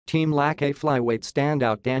Team Lakay flyweight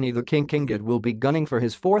standout Danny the King Kingad will be gunning for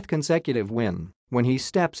his fourth consecutive win when he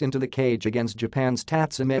steps into the cage against Japan's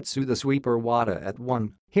Tatsumitsu the sweeper Wada at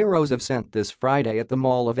 1 Heroes of Ascent this Friday at the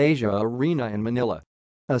Mall of Asia Arena in Manila.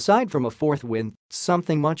 Aside from a fourth win,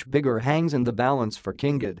 something much bigger hangs in the balance for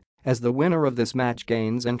Kingad, as the winner of this match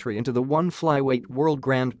gains entry into the ONE Flyweight World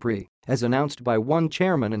Grand Prix, as announced by ONE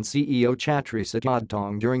Chairman and CEO Chatri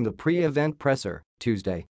Sityodtong during the pre-event presser,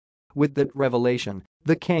 Tuesday. With that revelation,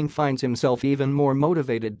 the King finds himself even more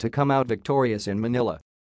motivated to come out victorious in Manila.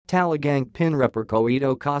 Talagang pinrepare ko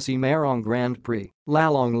ito kasi merong Grand Prix,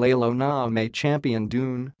 lalong lalo na may champion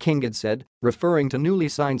doon, Kingad said, referring to newly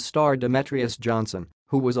signed star Demetrious Johnson,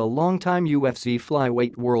 who was a longtime UFC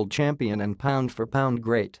Flyweight World Champion and pound-for-pound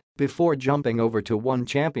great before jumping over to ONE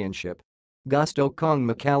Championship. Gusto kong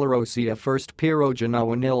makalaro siya first pero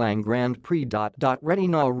ginawa nilang Grand Prix. Ready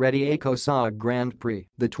na ready ako sa Grand Prix,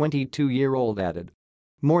 the 22-year-old added.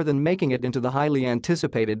 More than making it into the highly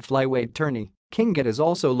anticipated flyweight tourney, Kingad is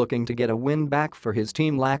also looking to get a win back for his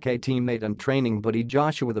Team Lakay teammate and training buddy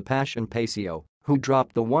Joshua the Passion Pacio, who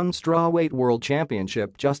dropped the ONE Strawweight World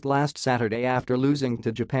Championship just last Saturday after losing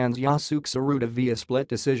to Japan's Yasuke Tsuruta via split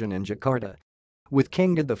decision in Jakarta. With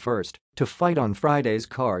Kingad the first to fight on Friday's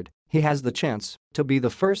card, he has the chance to be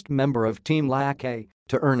the first member of Team Lakay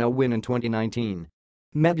to earn a win in 2019.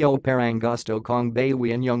 Medyo parang gusto kong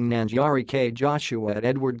bawian yung nangyari kay Joshua at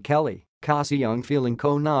Edward Kelly, kasi yung feeling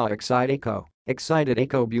ko na excited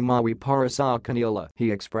ako bumawi para sa kanila,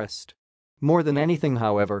 he expressed. More than anything,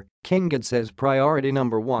 however, Kingad says priority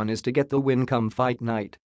number one is to get the win come fight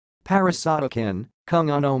night. Para sa akin,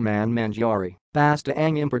 kung ano man mangyari, basta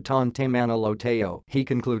ang importante manalo tayo, he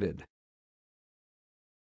concluded.